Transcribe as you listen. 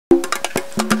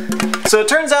So it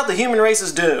turns out the human race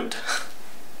is doomed.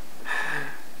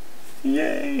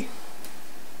 Yay.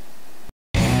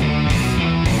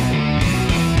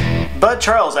 Bud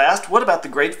Charles asked, what about the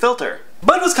Great Filter?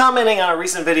 Bud was commenting on a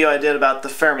recent video I did about the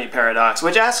Fermi Paradox,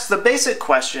 which asks the basic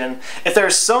question, if there are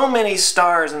so many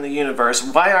stars in the universe,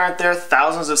 why aren't there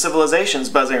thousands of civilizations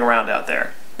buzzing around out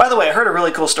there? By the way, I heard a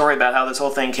really cool story about how this whole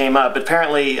thing came up.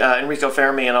 Apparently, Enrico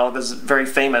Fermi and all of his very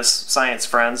famous science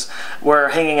friends were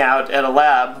hanging out at a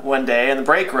lab one day in the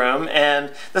break room,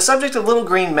 and the subject of little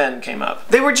green men came up.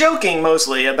 They were joking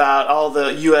mostly about all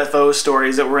the UFO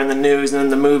stories that were in the news and in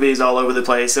the movies all over the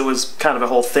place. It was kind of a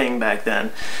whole thing back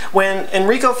then. When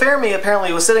Enrico Fermi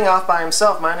apparently was sitting off by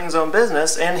himself minding his own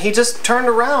business, and he just turned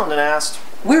around and asked,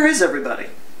 "Where is everybody?"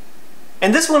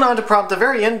 And this went on to prompt a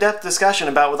very in-depth discussion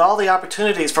about, with all the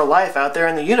opportunities for life out there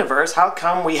in the universe, how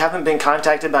come we haven't been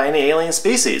contacted by any alien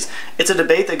species? It's a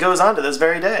debate that goes on to this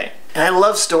very day. And I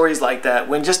love stories like that,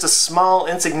 when just a small,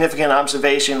 insignificant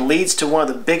observation leads to one of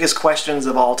the biggest questions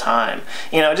of all time.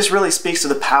 You know, it just really speaks to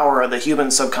the power of the human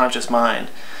subconscious mind.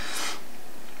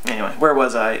 Anyway, where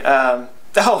was I?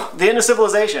 Oh, the end of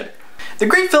civilization. The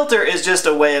Great Filter is just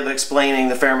a way of explaining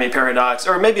the Fermi Paradox,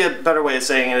 or maybe a better way of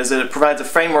saying it is that it provides a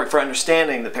framework for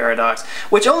understanding the paradox,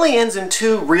 which only ends in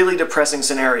two really depressing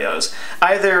scenarios.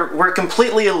 Either we're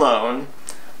completely alone,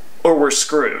 or we're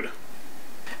screwed.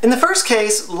 In the first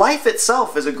case, life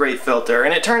itself is a great filter,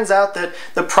 and it turns out that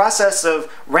the process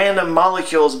of random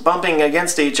molecules bumping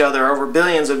against each other over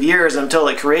billions of years until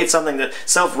it creates something that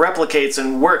self-replicates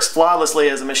and works flawlessly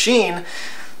as a machine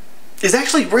is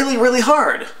actually really, really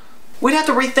hard. We'd have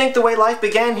to rethink the way life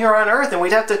began here on Earth, and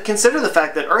we'd have to consider the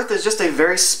fact that Earth is just a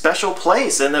very special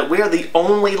place, and that we are the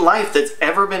only life that's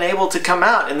ever been able to come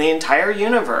out in the entire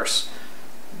universe.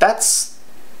 That's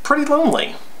pretty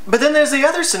lonely. But then there's the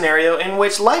other scenario in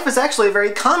which life is actually a very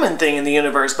common thing in the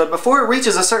universe, but before it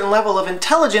reaches a certain level of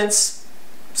intelligence,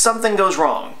 something goes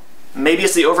wrong. Maybe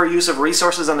it's the overuse of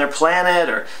resources on their planet,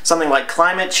 or something like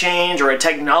climate change, or a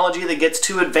technology that gets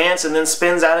too advanced and then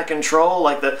spins out of control,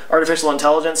 like the artificial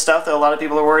intelligence stuff that a lot of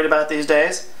people are worried about these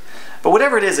days. But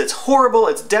whatever it is, it's horrible,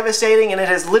 it's devastating, and it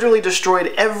has literally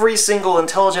destroyed every single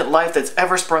intelligent life that's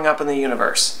ever sprung up in the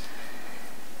universe.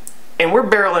 And we're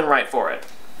barreling right for it.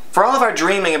 For all of our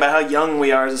dreaming about how young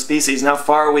we are as a species and how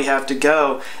far we have to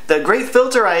go, the Great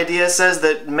Filter idea says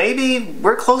that maybe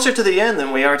we're closer to the end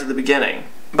than we are to the beginning.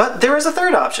 But there is a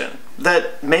third option,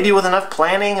 that maybe with enough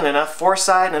planning and enough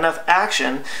foresight and enough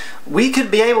action, we could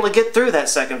be able to get through that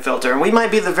second filter, and we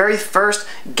might be the very first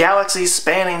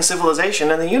galaxy-spanning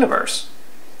civilization in the universe.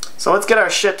 So let's get our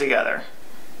shit together.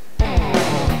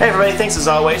 Hey everybody, thanks as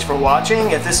always for watching.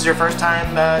 If this is your first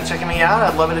time checking me out,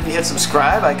 I'd love it if you hit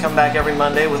subscribe. I come back every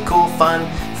Monday with cool, fun,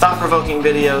 thought-provoking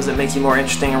videos that make you more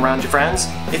interesting around your friends.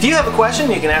 If you have a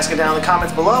question, you can ask it down in the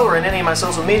comments below or in any of my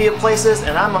social media places,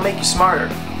 and I'm gonna make you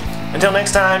smarter. Until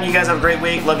next time, you guys have a great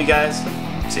week. Love you guys.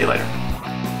 See you later.